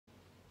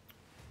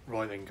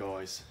Right then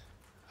guys,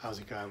 how's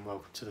it going?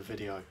 Welcome to the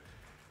video.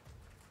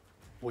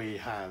 We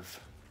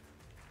have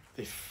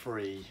the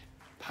 3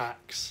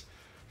 packs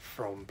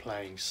from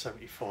playing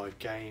 75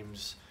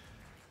 games,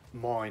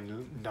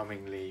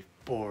 mind-numbingly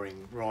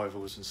boring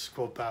rivals and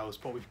squad battles,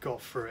 but we've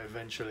got through it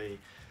eventually.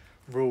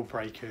 Rule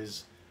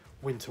breakers,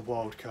 winter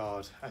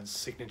wildcard and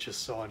signature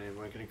signing.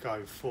 We're going to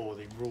go for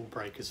the rule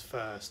breakers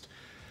first.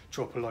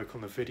 Drop a like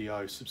on the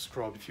video,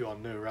 subscribe if you are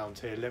new around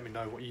here, let me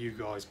know what you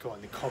guys got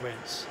in the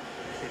comments.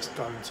 It's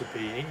going to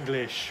be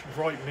English,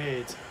 right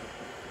mid,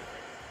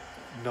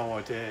 no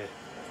idea,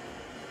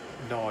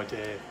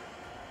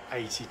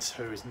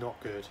 82 is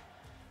not good,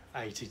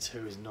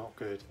 82 is not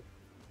good,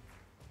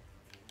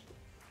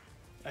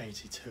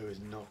 82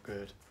 is not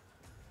good.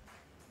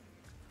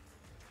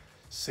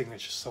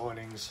 Signature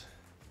signings,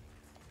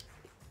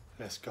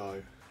 let's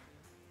go.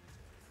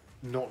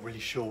 Not really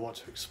sure what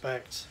to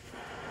expect.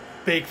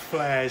 Big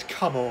flares,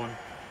 come on.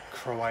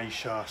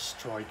 Croatia,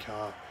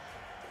 striker.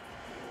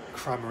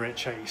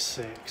 Kramaric,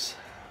 86.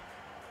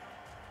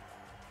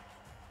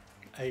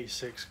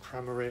 86,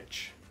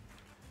 Kramaric.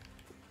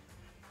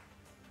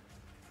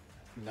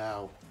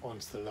 Now, on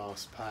to the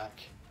last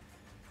pack.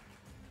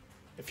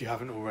 If you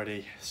haven't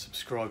already,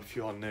 subscribe if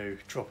you are new.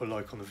 Drop a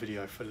like on the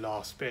video for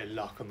last bit of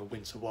luck on the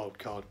winter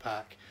wildcard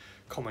pack.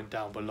 Comment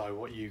down below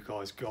what you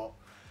guys got.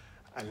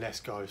 And let's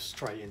go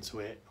straight into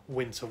it.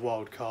 Winter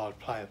wildcard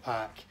player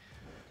pack.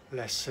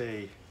 Let's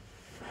see.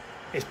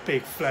 It's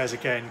big flares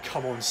again.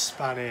 Come on,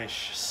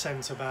 Spanish.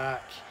 Centre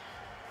back.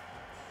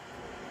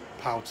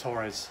 Pau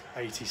Torres,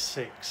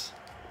 86.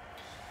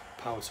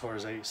 Pau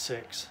Torres,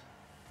 86.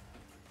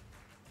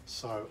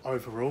 So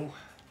overall,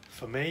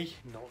 for me,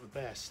 not the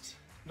best.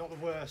 Not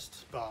the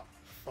worst, but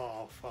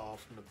far, far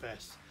from the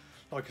best.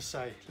 Like I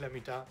say, let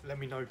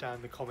me know down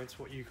in the comments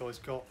what you guys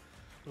got.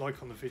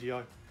 Like on the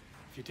video.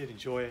 If you did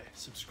enjoy it,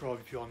 subscribe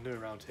if you are new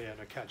around here, and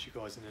I'll catch you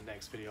guys in the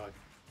next video.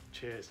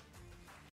 Cheers.